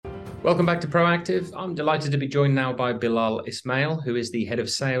Welcome back to Proactive. I'm delighted to be joined now by Bilal Ismail, who is the head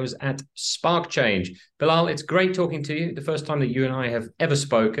of sales at Spark Change. Bilal, it's great talking to you. The first time that you and I have ever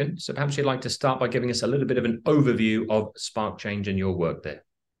spoken. So perhaps you'd like to start by giving us a little bit of an overview of Spark Change and your work there.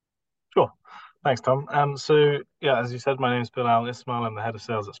 Sure. Thanks, Tom. So, as you said, my name is Bilal Ismail. I'm the head of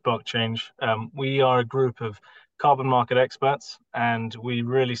sales at Spark Change. We are a group of carbon market experts, and we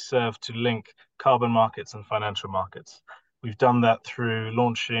really serve to link carbon markets and financial markets. We've done that through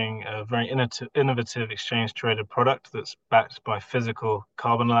launching a very innovative exchange traded product that's backed by physical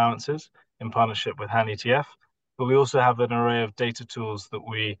carbon allowances in partnership with Han ETF. But we also have an array of data tools that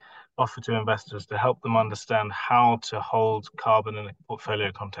we offer to investors to help them understand how to hold carbon in a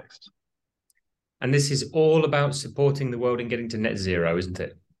portfolio context. And this is all about supporting the world in getting to net zero, isn't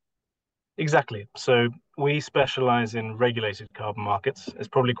it? Exactly. So we specialize in regulated carbon markets. It's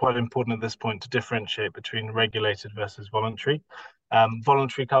probably quite important at this point to differentiate between regulated versus voluntary.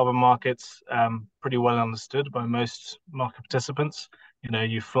 Voluntary carbon markets, pretty well understood by most market participants.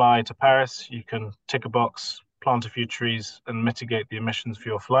 You fly to Paris, you can tick a box, plant a few trees, and mitigate the emissions for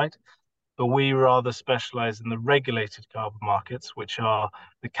your flight. But we rather specialize in the regulated carbon markets, which are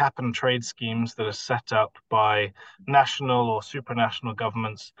the cap and trade schemes that are set up by national or supranational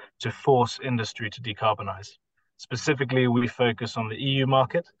governments to force industry to decarbonize. Specifically, we focus on the EU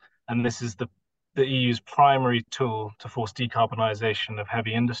market, and this is the EU's primary tool to force decarbonization of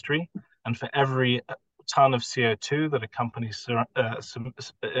heavy industry. And for every ton of CO2 that a company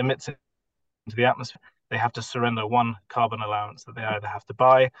emits into the atmosphere, they have to surrender one carbon allowance that they either have to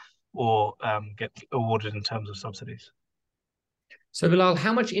buy or get awarded in terms of subsidies. So, Bilal,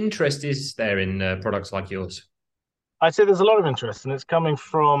 how much interest is there in products like yours? I'd say there's a lot of interest, and it's coming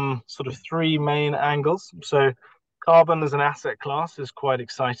from sort of three main angles. So, carbon as an asset class is quite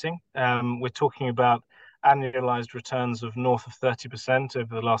exciting. We're talking about annualized returns of north of 30%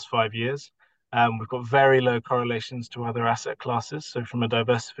 over the last 5 years. We've got very low correlations to other asset classes. So, from a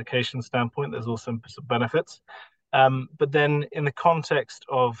diversification standpoint, there's also some benefits. But then, in the context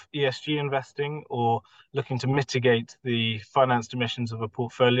of ESG investing or looking to mitigate the financed emissions of a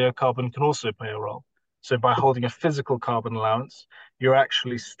portfolio, carbon can also play a role. So, by holding a physical carbon allowance, you're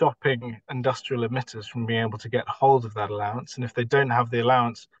actually stopping industrial emitters from being able to get hold of that allowance. And if they don't have the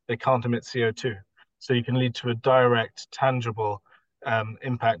allowance, they can't emit CO2. So, you can lead to a direct, tangible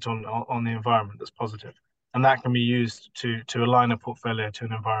impact on the environment that's positive. And that can be used to align a portfolio to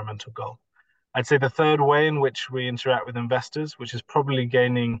an environmental goal. I'd say the third way in which we interact with investors, which is probably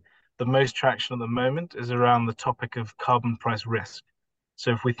gaining the most traction at the moment, is around the topic of carbon price risk.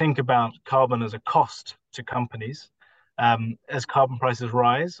 So if we think about carbon as a cost to companies, as carbon prices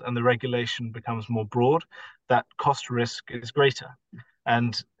rise and the regulation becomes more broad, that cost risk is greater.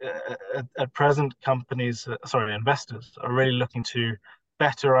 And at present, investors are really looking to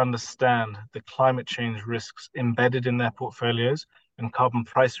better understand the climate change risks embedded in their portfolios, and carbon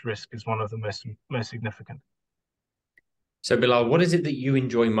price risk is one of the most significant. So, Bilal, what is it that you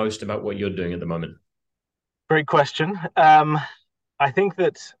enjoy most about what you're doing at the moment? Great question. I think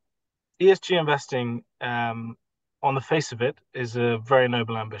that ESG investing, on the face of it, is a very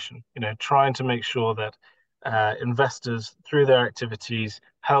noble ambition. Trying to make sure that investors, through their activities,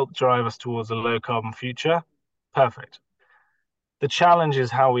 help drive us towards a low carbon future. Perfect. The challenge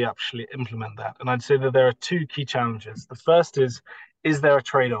is how we actually implement that. And I'd say that there are two key challenges. The first is there a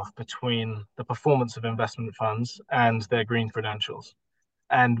trade-off between the performance of investment funds and their green credentials?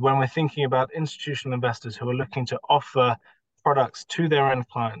 And when we're thinking about institutional investors who are looking to offer products to their end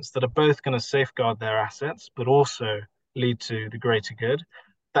clients that are both going to safeguard their assets, but also lead to the greater good,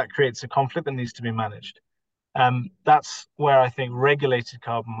 that creates a conflict that needs to be managed. That's where I think regulated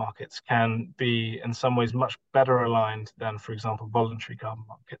carbon markets can be, in some ways, much better aligned than, for example, voluntary carbon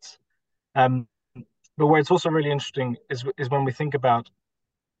markets. Um, but where it's also really interesting is when we think about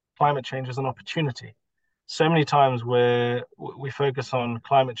climate change as an opportunity. So many times where we focus on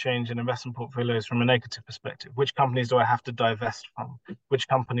climate change and investment portfolios from a negative perspective. Which companies do I have to divest from? Which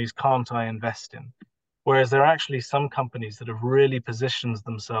companies can't I invest in? Whereas there are actually some companies that have really positioned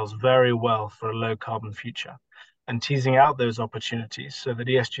themselves very well for a low carbon future, and teasing out those opportunities so that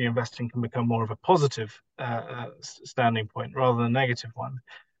ESG investing can become more of a positive standing point rather than a negative one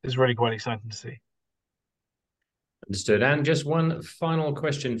is really quite exciting to see. Understood. And just one final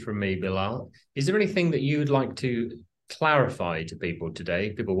question from me, Bilal. Is there anything that you'd like to clarify to people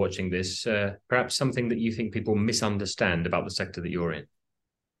today, people watching this, perhaps something that you think people misunderstand about the sector that you're in?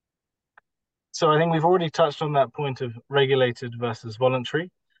 So I think we've already touched on that point of regulated versus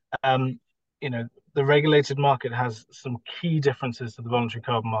voluntary. Um, the regulated market has some key differences to the voluntary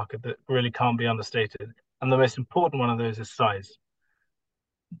carbon market that really can't be understated. And the most important one of those is size.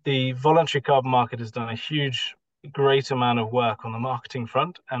 the voluntary carbon market has done a great amount of work on the marketing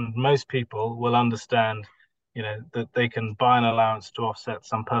front, and most people will understand, that they can buy an allowance to offset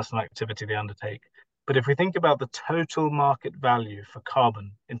some personal activity they undertake. But if we think about the total market value for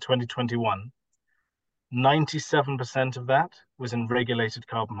carbon in 2021, 97% of that was in regulated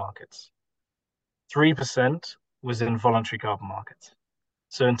carbon markets. 3% was in voluntary carbon markets.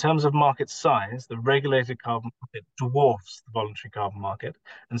 So in terms of market size, the regulated carbon market dwarfs the voluntary carbon market.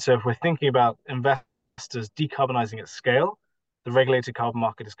 And so if we're thinking about investors decarbonizing at scale, the regulated carbon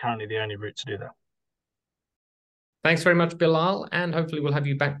market is currently the only route to do that. Thanks very much, Bilal, and hopefully we'll have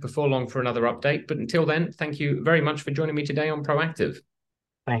you back before long for another update. But until then, thank you very much for joining me today on Proactive.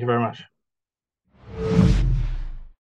 Thank you very much.